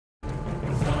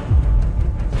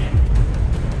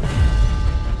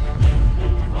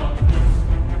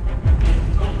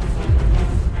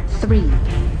3,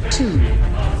 2,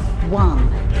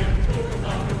 1.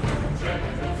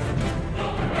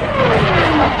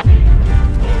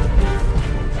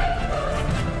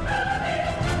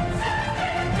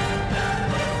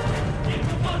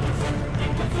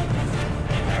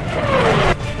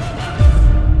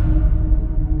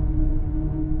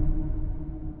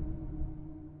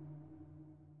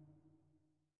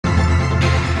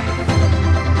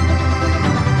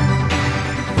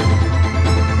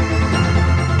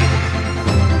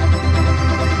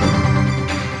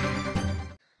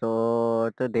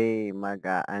 So, today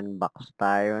mag-unbox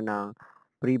tayo ng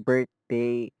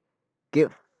pre-birthday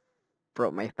gift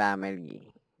from my family.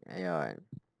 Ayun.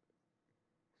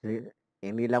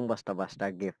 Hindi lang basta-basta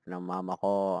gift ng mama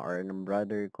ko or ng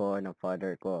brother ko, ng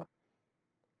father ko.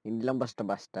 Hindi lang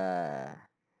basta-basta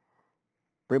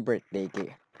pre-birthday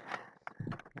gift.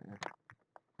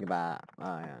 Diba?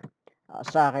 Ayun.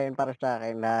 Para sa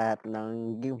akin, lahat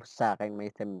ng gift sa akin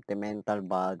may sentimental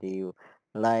value.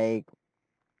 Like,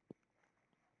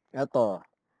 ito,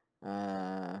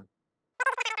 ah,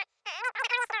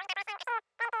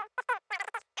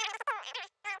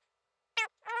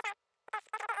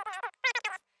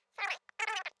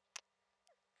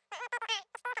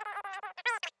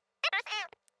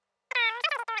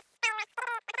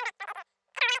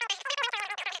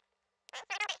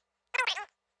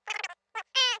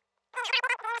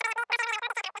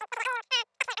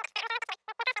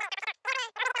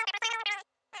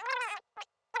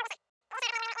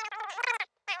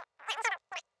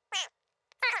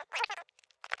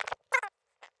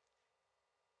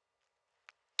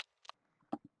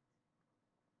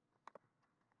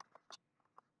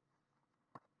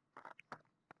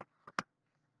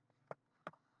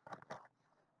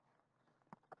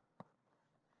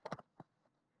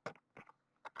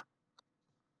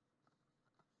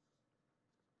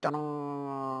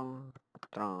 Tarang!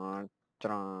 Tarang,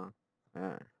 tarang.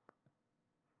 Ayan.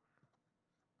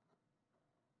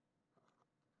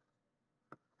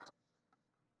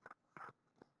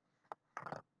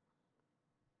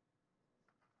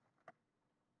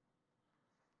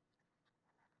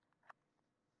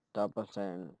 Tapos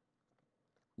ayan,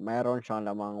 meron siyang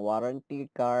lamang warranty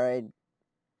card,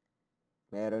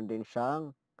 meron din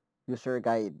siyang user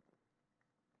guide.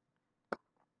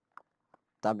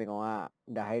 Sabi ko nga,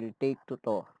 dahil take 2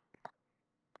 to,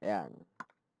 ayan,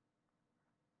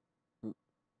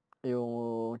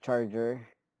 yung charger,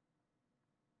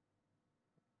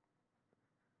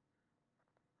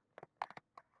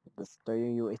 tapos ito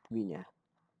yung USB niya.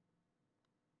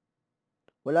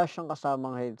 Wala siyang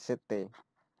kasamang headset eh.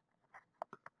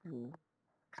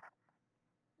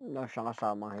 Wala siyang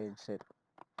kasamang headset.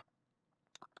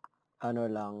 Ano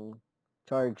lang,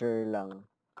 charger lang.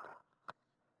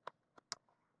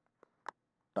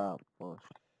 Tapos,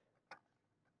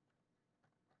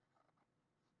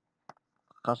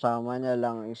 kasama niya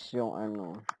lang is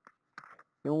yung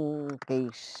yung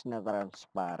case na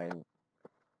transparent.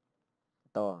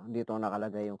 Ito, dito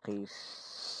nakalagay yung case.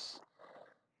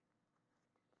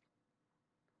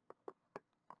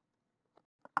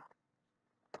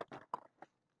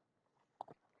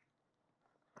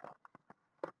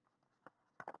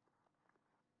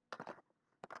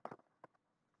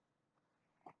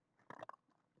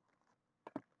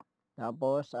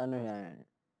 Tapos, ano yan?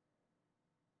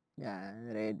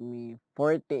 Yan, Redmi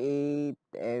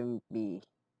 48MP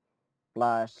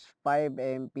plus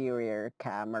 5MP rear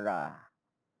camera.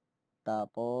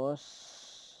 Tapos,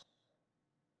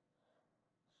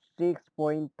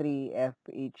 6.3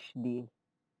 FHD.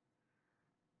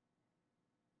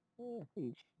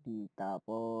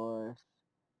 Tapos,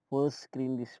 full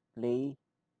screen display.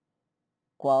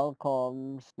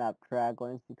 Qualcomm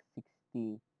Snapdragon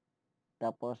 660.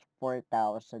 Tapos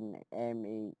 4,000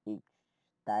 mAh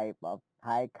type of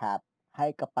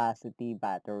high capacity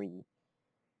battery.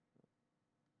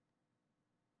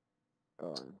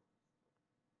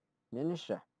 Yan na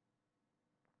siya.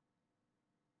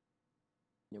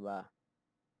 Diba?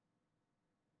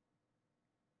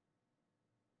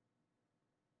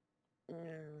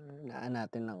 Naan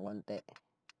natin ng konti.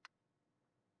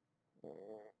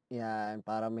 Yan,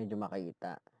 para medyo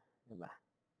makita. Diba?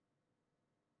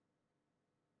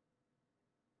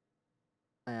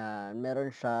 Ayan, meron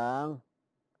siyang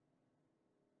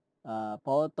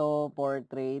photo,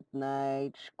 portrait,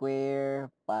 night, square,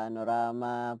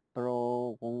 panorama,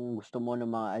 pro, kung gusto mo ng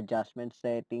mga adjustment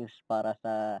settings para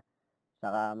sa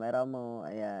camera mo.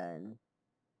 Ayan.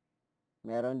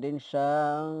 Meron din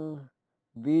siyang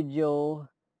video,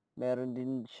 meron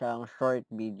din siyang short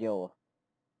video.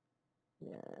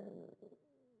 Yan.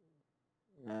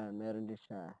 Yan, meron din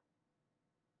siya.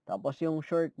 Tapos yung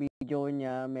short video video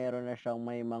niya meron na siyang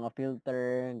may mga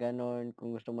filter, gano'n,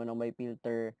 kung gusto mo ng may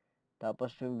filter.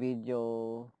 Tapos yung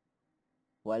video,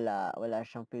 wala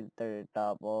siyang filter.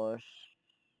 Tapos,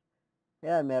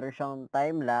 yan, meron siyang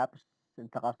time-lapse at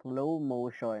saka slow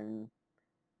motion.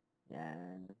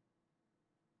 Yan.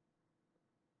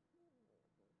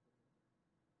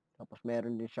 Tapos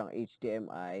meron din siyang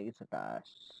HDMI sa taas.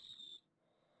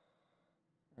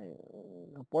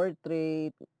 Ayun.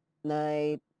 Portrait,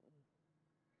 night,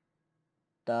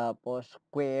 tapos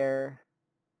square,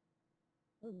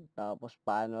 tapos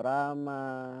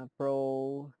panorama,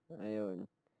 pro, ayun.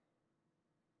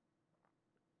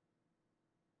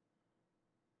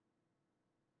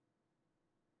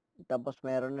 Tapos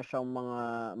meron na siyang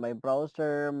may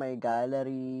browser, may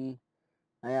gallery,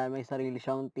 ayan, may sarili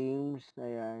siyang themes,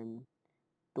 ayan,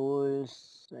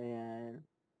 tools, ayan.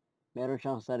 Meron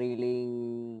siyang sariling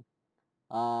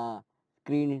ah,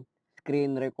 screen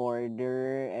screen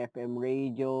recorder, FM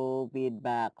radio,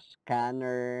 feedback,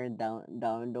 scanner,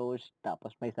 downloads,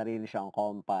 tapos may sarili siyang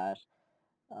compass.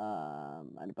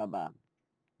 Ano pa ba?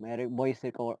 May voice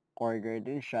recorder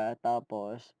din siya.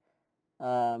 Tapos,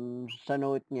 sa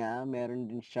note niya, meron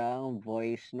din siyang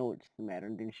voice notes.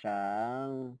 Meron din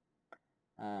siyang,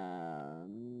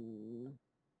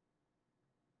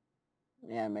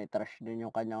 ayan, may trash din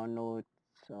yung kanyang notes.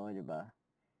 So, di ba?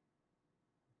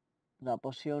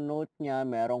 Tapos yung note niya,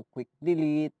 merong quick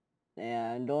delete.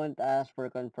 Ayan, don't ask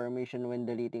for confirmation when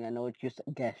deleting a note. Use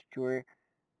a gesture.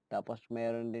 Tapos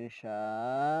meron din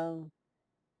siyang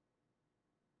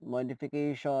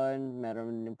modification.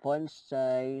 Meron din font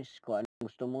size. Kung ano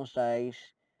gusto mong size.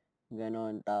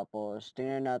 Ganon. Tapos,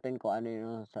 tingnan natin kung ano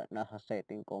yung nasa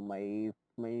setting ko. May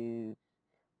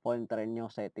font rin yung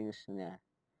settings niya.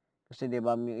 Kasi di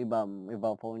ba yung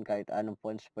ibang phone kahit anong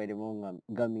fonts pwede mong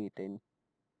gamitin.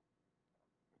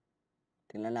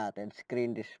 Tingnan natin,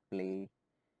 screen display.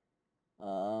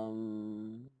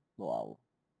 Wow.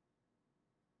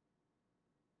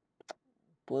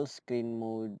 Full screen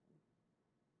mode.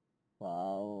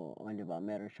 Wow. O, di ba?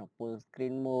 Meron siyang full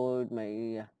screen mode,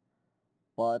 may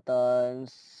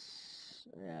buttons.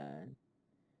 Ayan.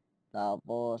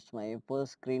 Tapos, may full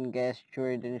screen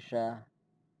gesture din siya.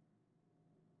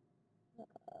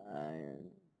 Ayan.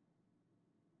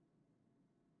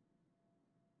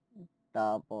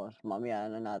 Tapos,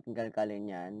 mamaya na natin kalkalin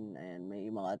yan. Ayan,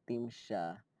 may mga themes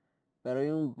siya. Pero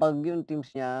pag yung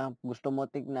themes niya, gusto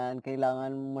mo tignan,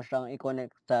 kailangan mo siyang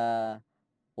i-connect sa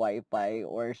Wi-Fi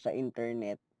or sa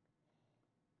internet.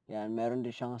 Yan, meron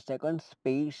din siyang second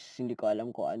space. Hindi ko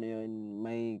alam kung ano yun.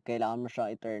 Kailangan mo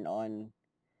siyang i-turn on.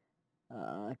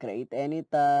 Create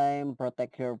anytime,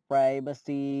 protect your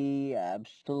privacy,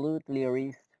 absolutely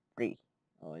risk-free.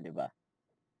 O, di ba?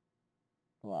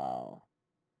 Wow.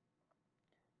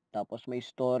 Tapos may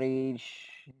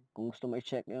storage. Kung gusto mo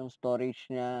i-check yung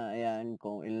storage niya, ayan,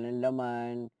 kung ilan ang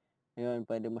laman, ayun,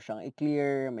 pwede mo siyang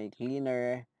i-clear, may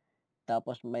cleaner.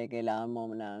 Tapos may kailangan mo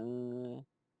ng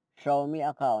Xiaomi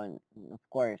account. Of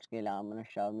course, kailangan mo ng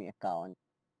Xiaomi account.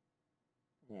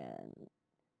 Ayan.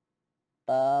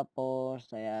 Tapos,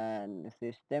 ayan,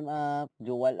 system app,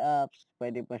 dual apps.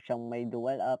 Pwede pa siyang may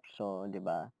dual apps. So, di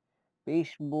ba?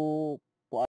 Facebook,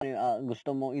 kung ano yung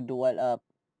gusto mong i-dual app,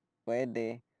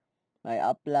 pwede. May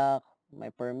app lock, may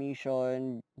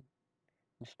permission,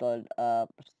 installed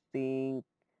apps, sync,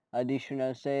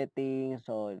 additional settings.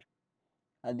 So,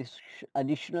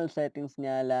 additional settings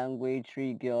niya, language,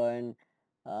 region,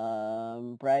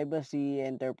 privacy,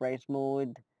 enterprise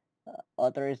mode,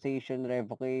 authorization,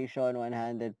 revocation,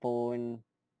 one-handed phone,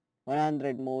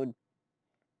 100 mode,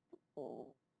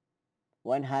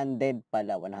 100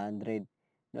 pala, 100.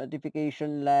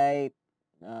 Notification light,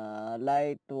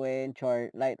 light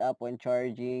up when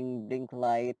charging, blink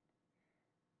light,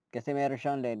 kasi meron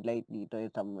siyang LED light dito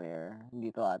somewhere.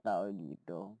 Dito ata o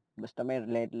dito. Basta may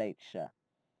LED light siya.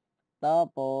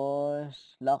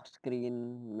 Tapos, lock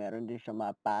screen, meron din siya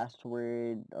mga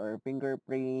password or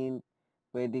fingerprint.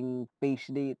 Pwedeng face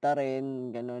data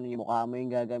rin, ganun. Yung mukha mo yung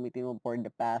gagamitin mo for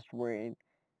the password.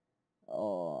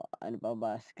 O, ano pa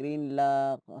ba? Screen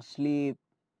lock, sleep.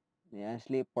 Yan,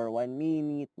 sleep for 1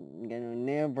 minute. Ganun,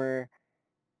 never.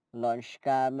 Launch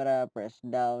camera, press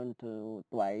down to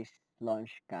twice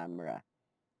launch camera.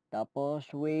 Tapos,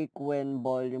 wake when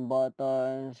volume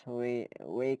buttons,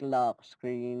 wake lock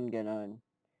screen, ganon.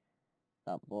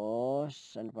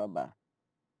 Tapos, ano pa ba?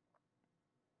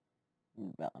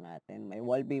 Back natin. May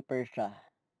wallpaper siya.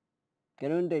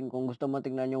 Ganun din, kung gusto mo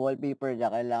tingnan yung wallpaper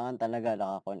niya, kailangan talaga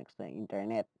nakakonect sa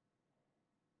internet.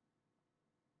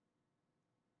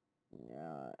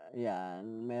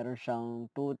 Yan. Meron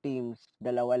siyang 2 teams,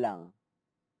 dalawa lang.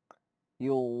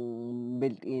 yung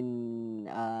built-in,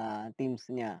 themes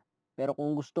niya. Pero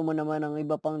kung gusto mo naman ng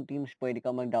iba pang themes, pwede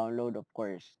kang mag-download of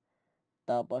course.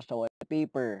 Tapos sa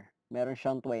wallpaper, meron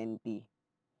siyang 20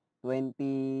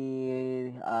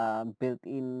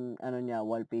 built-in ano niya,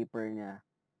 wallpaper niya.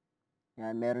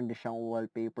 Yan, meron din siyang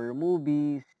wallpaper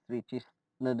movies, which is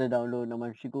nada-download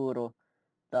naman siguro.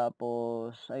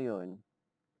 Tapos ayun,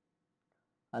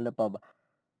 ano pa ba?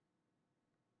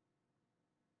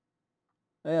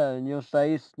 Ayan, yung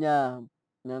size niya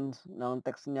ng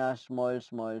text niya small,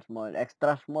 small, small,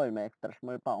 extra small, may extra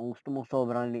small pa. Kung gusto mong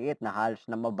sobrang liit na halos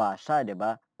na mabasa, 'di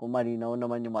ba? Kung malinaw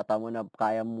naman yung mata mo na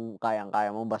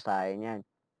kayang-kaya mong basahin 'yan,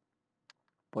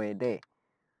 pwede.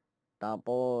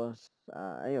 Tapos,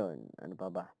 ayun, ano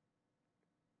pa ba?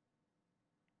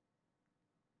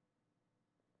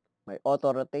 May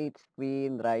auto-rotate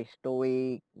screen, rise to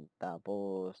wake,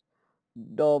 tapos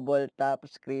double tap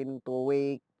screen to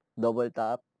wake, double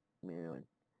tap, ayun.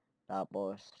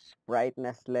 Tapos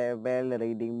brightness level,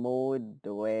 reading mode,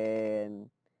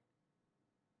 when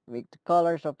make the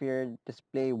colors of your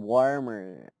display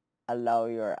warmer, allow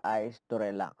your eyes to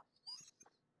relax.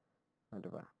 Di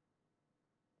ba?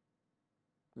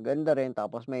 Ganda rin.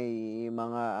 Tapos may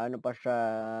mga ano pa siya,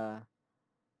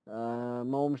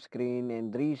 home screen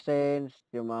and recents,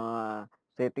 yung mga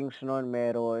settings nun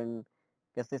meron.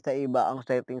 Kasi sa iba, ang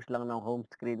settings lang ng home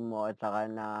screen mo at saka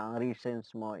ng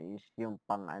recents mo is yung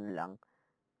pang ano lang,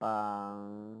 pang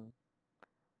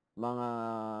mga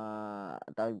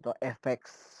tawag dito,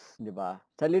 effects, 'di ba?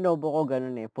 Sa Lenovo ko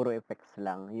gano'n, eh, puro effects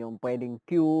lang. Yung puwedeng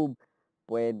cube,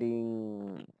 puwedeng,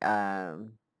 um,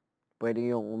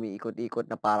 puwedeng yung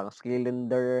umiikot-ikot na parang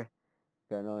cylinder,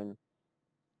 gano'n.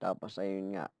 Tapos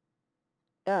ayun nga,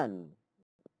 'yan,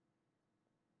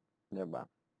 'di ba?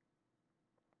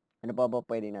 Ano pa ba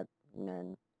puwede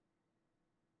natingnan?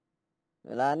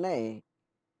 Wala na, eh.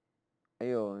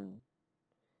 Ayun,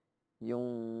 yung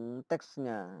text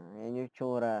niya, ayan yung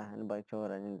itsura. Ano ba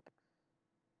itsura niyan?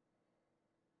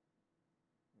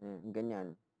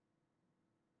 Ganyan.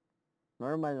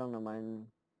 Normal lang naman,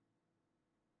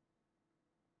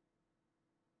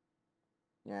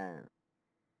 'yan.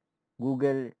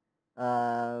 Google,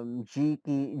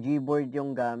 Gboard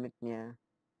yung gamit niya.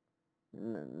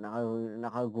 Naka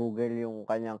naka-Google yung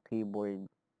kanyang keyboard.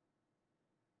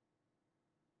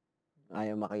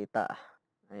 Ayaw makita.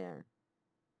 Ayan.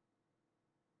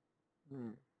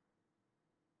 Hmm.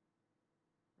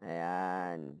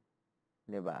 Ayan,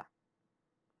 'di ba?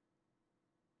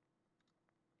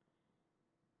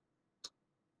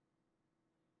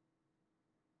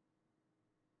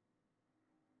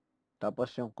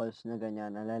 Tapos yung calls na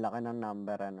ganyan, ang lalaki ng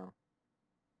number ano.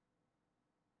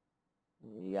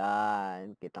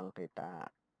 Yan, kitang-kita.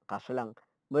 Kaso lang,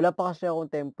 wala pa kasi akong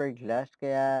tempered glass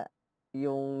kaya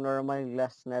yung normal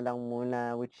glass na lang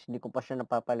muna which hindi ko pa siya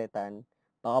napapalitan.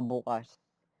 Baka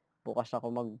bukas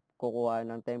ako kukuha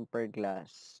ng tempered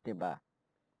glass, 'di ba?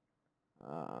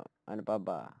 Ano pa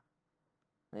ba?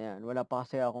 Ayan, wala pa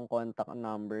kasi akong contact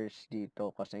numbers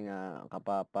dito kasi nga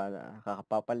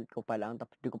kakapapalit ko pa lang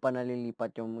tapos di ko pa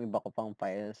nalilipat yung iba ko pang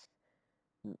files.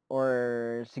 Or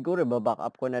siguro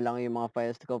ba-backup ko na lang yung mga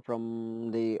files ko from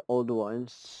the old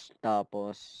ones.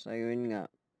 Tapos, ayun nga.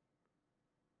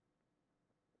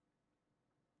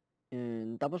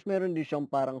 Tapos meron din siyang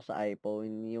parang sa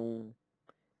iPhone, yung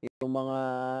mga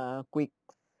quick,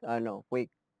 quick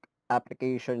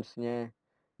applications niya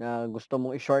na gusto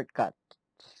mong i-shortcut.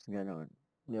 Ganon.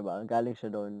 'Di ba? Galing siya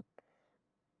doon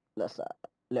sa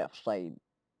left side.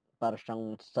 Para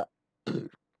siyang sa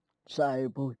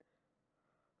iPhone.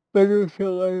 Meron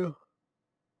siyang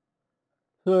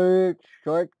search,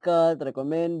 shortcut,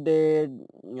 recommended,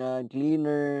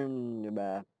 cleaner, 'di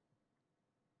ba?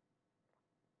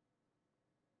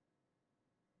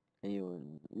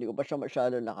 Ayun. Hindi ko pa siya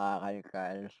masyadong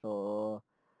nakakalkal. So,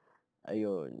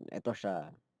 ayun, eto siya.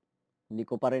 Hindi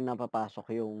ko pa rin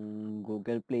napapasok yung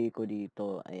Google Play ko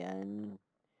dito. Ayan.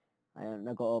 Ayan,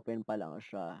 nag-o-open pa lang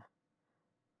siya.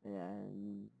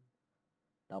 Ayan.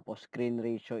 Tapos screen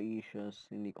ratio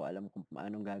issues, hindi ko alam kung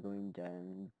anong gagawin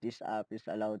diyan. This app is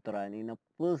allowed to run in a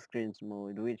full screen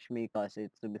mode which may cause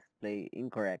it to display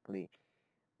incorrectly.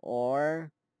 Or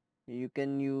you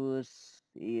can use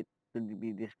it to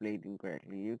be displayed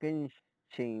incorrectly. You can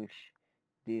change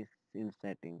this in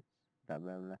settings. Blah,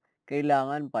 blah, blah.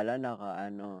 Kailangan pala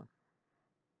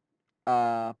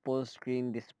full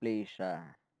screen display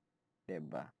siya, 'di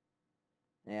ba?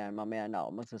 Ayan, mamaya na ako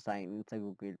magsa-sign in sa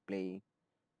Google Play.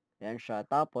 Ayan siya.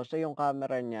 Tapos, yung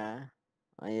camera niya,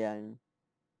 ayan,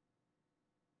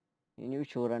 yun yung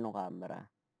itsura ng camera.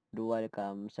 Dual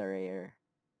cam sa rear.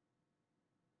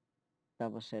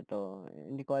 Tapos ito,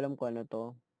 hindi ko alam kung ano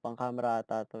 'to, pang-camera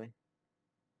ata 'to, eh,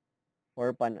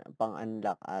 or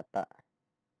pang-unlock ata.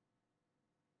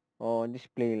 O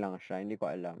display lang siya, hindi ko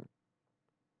alam.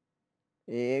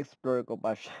 I-explore ko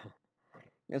pa siya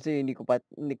kasi hindi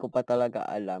ko pa talaga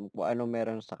alam kung ano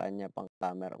meron sa kanya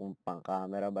pang-camera, kung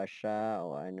pang-camera ba siya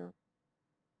o ano.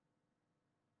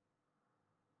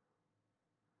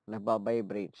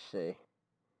 Nagba-vibrate siya, eh.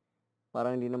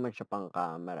 Parang hindi naman siya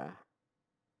pang-camera.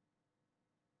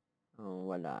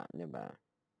 Oo, wala, 'di ba?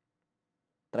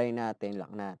 Try natin,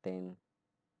 lock natin.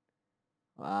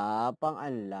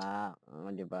 Pang-unlock,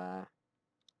 oh, 'di ba?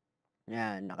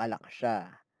 'Yan, naka-lock siya,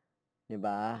 'di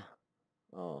ba?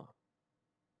 Oh,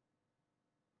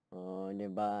 oh, 'di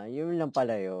ba? Yun lang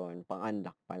pala yun,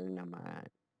 pang-unlock pala naman.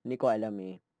 Hindi ko alam,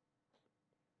 eh.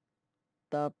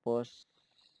 Tapos,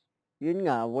 yun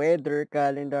nga, weather,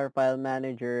 calendar, file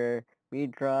manager,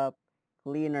 mid-drop,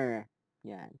 cleaner,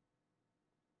 'yan.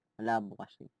 Malabo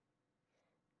kasi.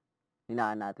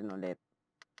 Hinaan natin ulit,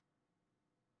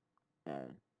 'yan,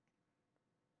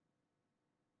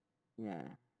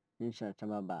 'yan. Yun siya sa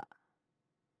baba.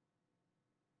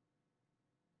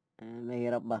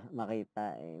 Mahirap makita,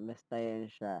 eh, basta yan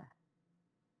siya.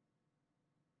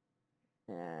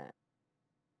 'Yan.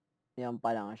 'Yan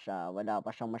pa lang siya, wala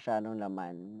pa siyang masyadong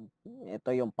laman. Ito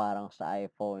yung parang sa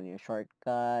iPhone, yung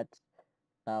shortcuts,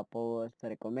 tapos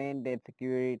recommended,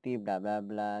 security, bla bla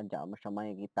bla, diyan mo siya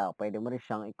makikita. Puwede mo rin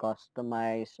siyang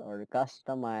i-customize or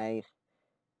customize,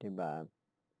 'di ba?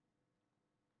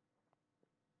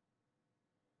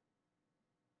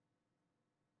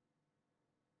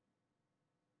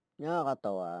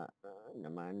 Nakakatuwa,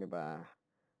 naman, 'di ba?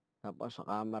 Tapos sa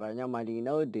camera niya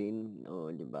malinaw din, oh,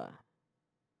 'di ba?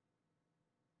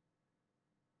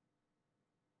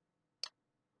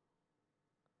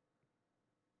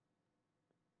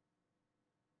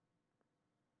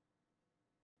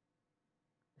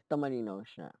 Basta malinaw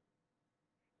siya.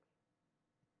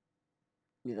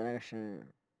 Hindi talaga siya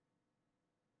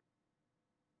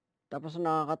tapos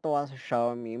nakakatuwa sa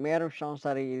Xiaomi, meron siyang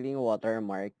sariling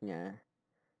watermark niya.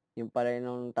 Yun pala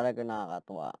yung talagang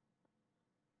nakakatuwa.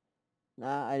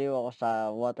 Naaaliw ako sa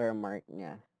watermark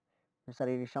niya. May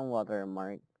sarili siyang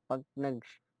watermark. 'Pag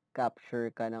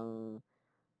nag-capture ka ng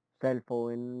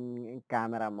cellphone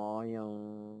camera mo, yung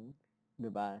 'di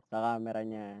ba, sa camera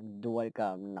niya dual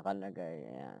cam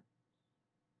nakalagay, ayan.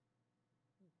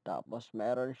 Tapos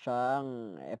meron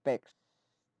siyang effects.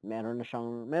 Meron na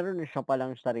siya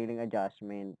palang sariling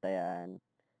adjustment, ayan.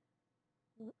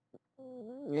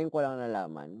 Ngayon ko lang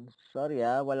nalaman. Sorry,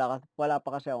 wala pa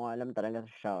kasi akong alam talaga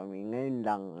sa Xiaomi. Ngayon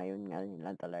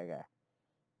lang talaga.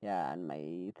 'Yan,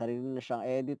 may sarili na siyang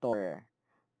editor,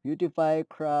 beautify,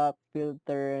 crop,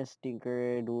 filter,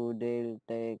 sticker, doodle,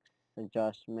 text,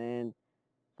 adjustment,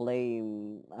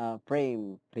 frame,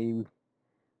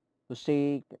 to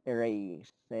shake, erase.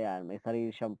 Ayan, may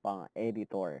sarili siyang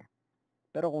pang-editor.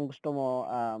 Pero kung gusto mo,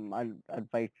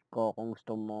 advice ko kung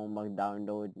gusto mo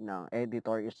mag-download ng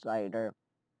editor is either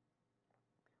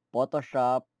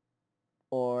Photoshop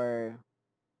or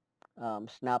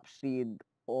Snapseed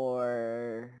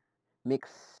or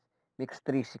Mix Mix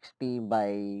 360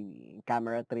 by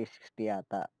Camera 360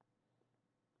 yata,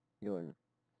 yun.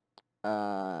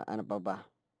 Ano pa ba?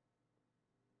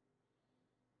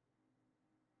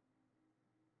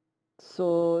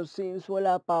 So, since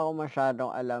wala pa akong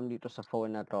masyadong alam dito sa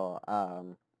phone na 'to,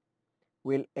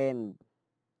 will end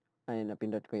ayun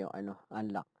napindot ko yung ano,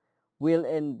 unlock. Will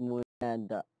end muna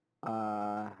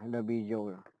the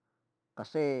video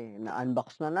kasi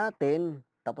na-unbox na natin,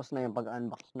 tapos na yung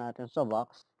pag-unbox natin sa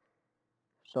box.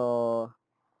 So,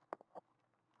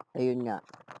 ayun nga,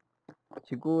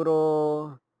 siguro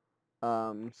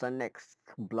sa next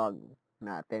vlog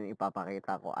natin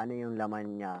ipapakita ko ano yung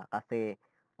laman niya kasi,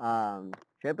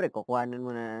 siyempre kukuhanin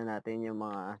muna natin yung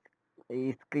mga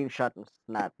i-screenshots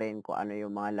natin kung ano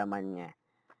yung mga laman niya,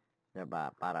 'di ba?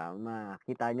 Para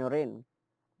makita niyo rin,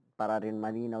 para rin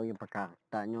malinaw yung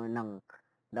pagkakakita niyo ng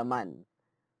laman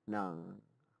ng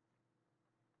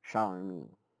Xiaomi,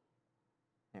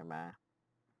 'di ba?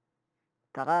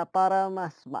 Tsaka para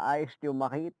mas maayos yung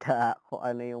makita kung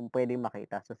ano yung puwedeng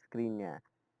makita sa screen niya.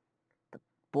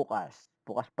 Bukas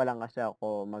pa lang kasi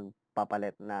ako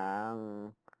magpapalit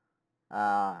ng,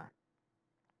 ah,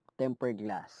 tempered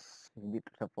glass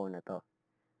dito sa phone na 'to.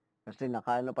 Kasi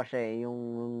nakaano pa siya, yung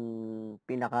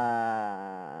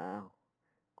pinaka-cover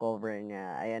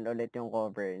niya, ayan ulit yung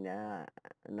cover niya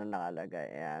na nakalagay,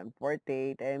 ayan,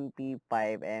 48MP,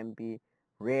 5MP,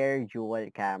 rear dual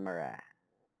camera,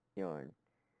 yun.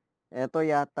 Eto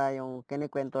yata yung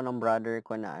kinukuwento ng brother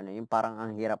ko na ano, yung parang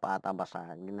ang hirap ata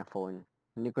basahan na phone.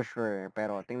 Hindi ko sure,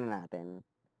 pero tingnan natin.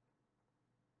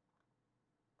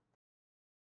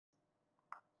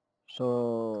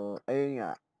 So, ayun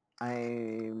nga,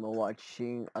 I'm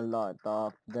watching a lot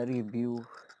of the review,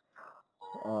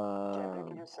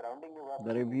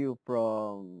 the review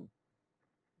from,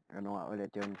 ano nga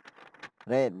ulit yun,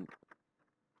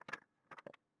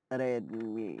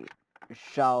 Redmi,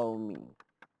 Xiaomi,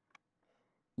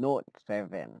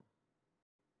 NOTE7,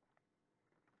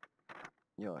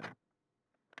 yun.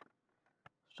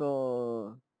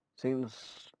 So, since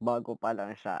bago pa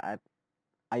lang siya at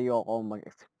ayoko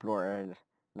mag-explore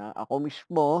na ako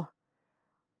mismo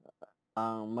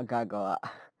ang magagawa.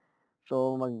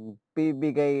 So,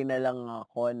 magbibigay na lang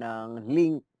ako ng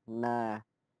link na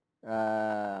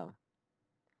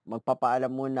magpapaalam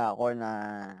muna ako na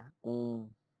kung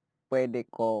pwede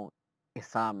kong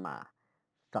isama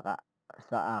sa,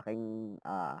 sa aking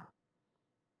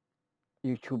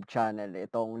YouTube channel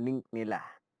itong link nila.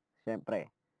 Siyempre,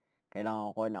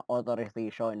 kailangan ko ng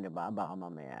authorization, di ba? Baka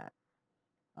mamaya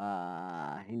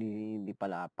hindi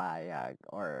pala payag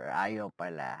or ayaw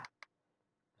pala.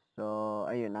 So,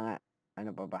 ayun na nga.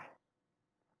 Ano pa ba?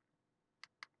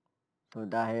 So,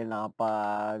 dahil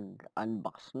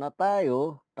nakapag-unbox na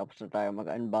tayo, tapos na tayo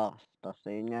mag-unbox, tapos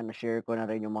ayun nga, na-share ko na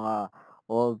rin yung mga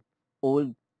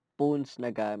old phones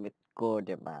na gamit ko,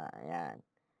 di ba? Ayan.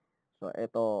 So,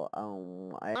 ito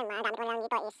ang... Ayan, mga gamit ko lang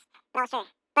dito is browser.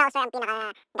 Browser ang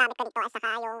pinaka-gamit ko dito at saka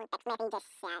yung text messages.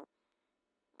 Yan.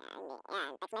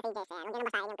 Yan, text messages. Ayan, huwag nyo na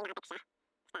basahin yung pinaka-text ha.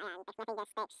 Basta ayan, text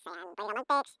messages, text. Ayan, pwede naman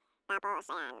text. Tapos,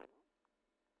 ayan.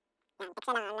 Yan, text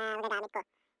na lang na magagamit ko.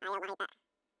 Ayaw makita.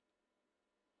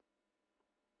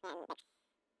 Yan, text.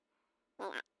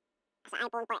 Yan, sa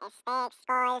iPhone 4S, text,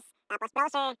 calls, tapos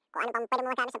browser, kung ano pang pwede mo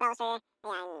magamit sa browser.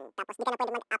 Ayan, tapos di ka na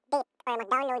pwede mag-update or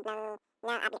mag-download ng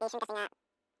application kasi nga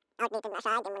outdated na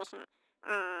siya, di mo na siya.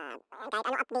 Kahit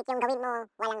anong update yung gawin mo,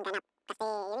 walang ganap. Kasi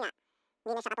yun nga,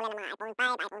 hindi na siya katulad ng mga iPhone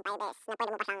 5, iPhone 5S na pwede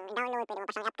mo pa siyang download, pwede mo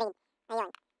pa siyang upgrade. Ayun.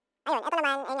 Ayun, ito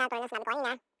naman, ayun nga, tulad ng sinabi ko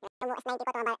kanina, yung S90 ko,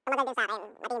 tumagal din sa akin.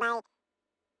 Matibay.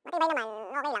 Matibay naman,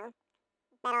 okay lang.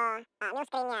 Pero, yung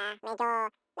screen niya, medyo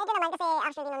naman kasi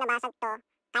actually nung nabasag to,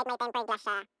 kahit may tempered glass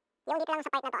siya, yung dito lang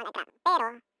sa part na to nag-crack. Pero,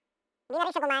 hindi na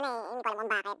rin siya gumana eh. Hindi ko alam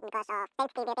kung bakit. Because of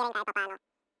sensitivity rin kahit pa paano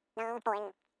ng phone.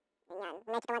 Yan,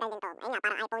 medyo tumagal din to. Ayun nga,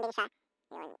 parang iPhone din siya.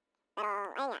 Yun. Pero,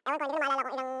 ayun nga, ewan ko, hindi ko maalala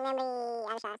kung ilang memory,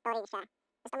 ano siya, storage siya.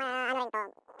 Basta ano rin to,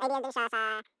 ideal din siya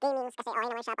sa gamings kasi okay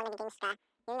naman siya pag nag-games ka.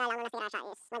 Yun nga lang na nasira siya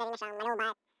is madali na siyang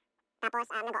malubat. Tapos,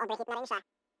 nag-overheat na rin siya.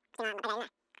 Kasi nga, matagal na.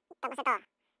 Tapos ito,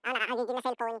 nakakagigil na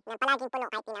cellphone na palaging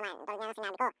puno kahit di naman. Tulad nga ng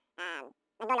sinabi ko,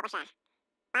 naglolo ko siya.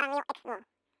 Parang yung ex mo,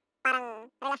 parang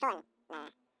relasyon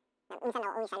na minsan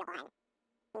nauuwi sa lokohan.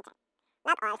 Minsan.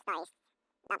 Not all stories.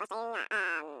 Tapos ayun nga,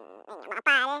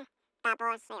 makapal.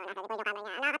 Tapos ayun, nasa likod yung camera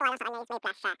niya. Nakakatawa lang sa kanya is may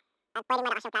flash siya. At pwede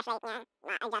malakas yung flashlight niya.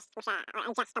 Ma-adjust mo siya, or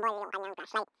adjustable yung kanyang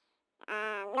flashlight.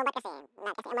 Lobat kasi,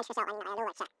 kasi immerse kasi ako kanina kaya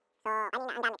lobat siya. So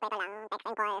kanina ang gamit ko ito lang, text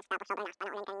and calls, tapos sobrang lakas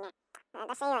panoorin kanina.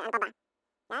 Tapos ayun, ano pa ba?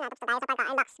 Yan, tapos na tayo sa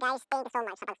pagka-unbox guys. Thank you so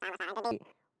much sa pagsama sa akin today.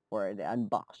 For the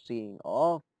unboxing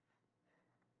of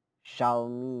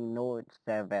Xiaomi Note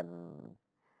 7.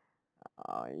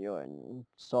 Ayun,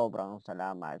 sobrang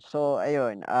salamat. So,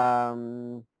 ayun,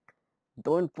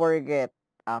 don't forget,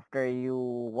 after you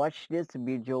watch this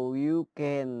video, you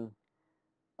can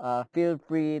feel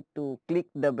free to click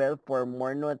the bell for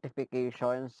more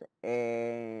notifications,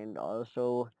 and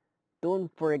also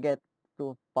don't forget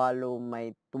to follow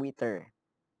my Twitter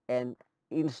and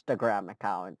Instagram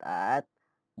account at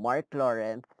Mark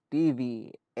Lawrence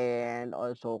TV, and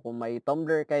also kung may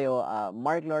Tumblr kayo,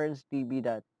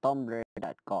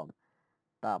 marklawrencetv.tumblr.com.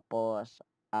 Tapos,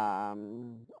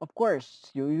 of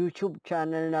course, yung YouTube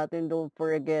channel natin, don't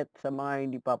forget, sa mga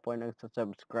hindi pa po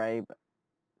nagsasubscribe,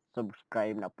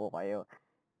 subscribe na po kayo.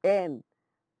 And,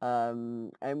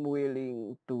 I'm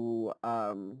willing to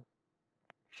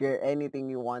share anything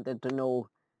you wanted to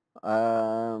know.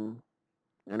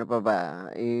 Ano pa ba?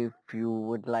 If you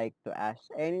would like to ask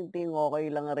anything, okay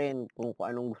lang rin kung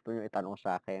anong gusto nyo itanong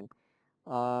sa akin.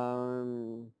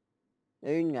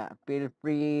 Ayun nga, feel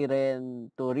free rin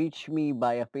to reach me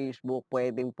via Facebook.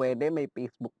 Pwedeng-pwede, may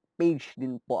Facebook page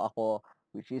din po ako,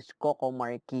 which is Coco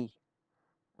Marky.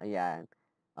 Ayan.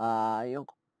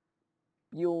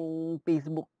 Yung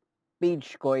Facebook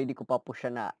page ko, hindi ko pa po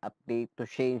siya na-update to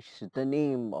change the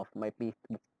name of my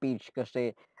Facebook page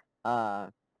kasi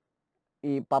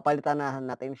ipapalitan na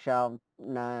natin siya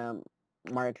na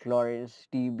Mark Lawrence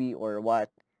TV or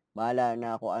what. Bahala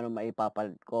na ako ano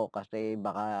maipapalit ko kasi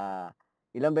baka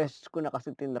ilang beses ko na kasi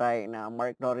tinry na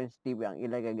Mark Lawrence TV ang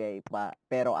ilagay pa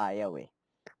pero ayaw eh.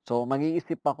 So,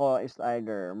 mag-iisip ako is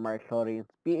either Mark Lawrence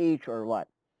PH or what.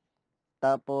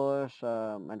 Tapos,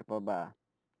 ano pa ba?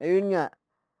 Ayun nga,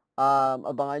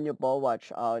 abangan nyo po, watch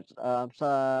out.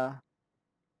 Sa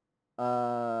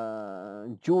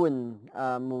June,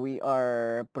 we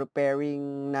are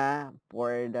preparing na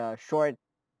for the short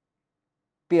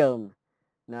film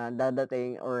na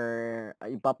dadating or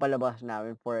ipapalabas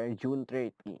namin for June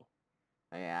 30.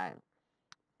 Ayan.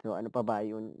 So, ano pa ba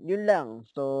yun? Yun lang.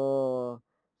 So,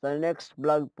 sa next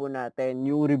vlog po natin,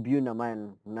 new review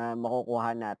naman na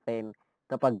makukuha natin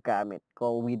kapag gamit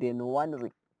ko within 1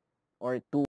 week or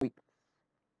 2 weeks.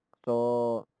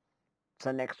 So,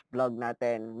 sa next vlog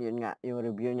natin, yun nga, yung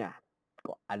review niya.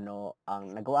 Kung ano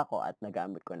ang nagawa ko at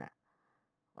nagamit ko na.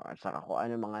 At saka kung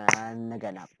ano mga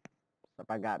naganap sa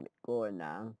paggamit ko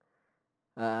ng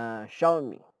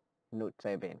Xiaomi Note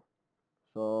 7.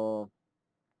 So,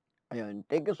 ayun.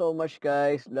 Thank you so much,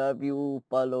 guys. Love you.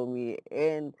 Follow me.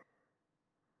 And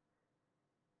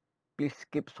please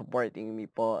keep supporting me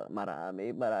po.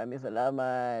 Maraming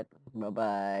salamat.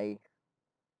 Bye-bye.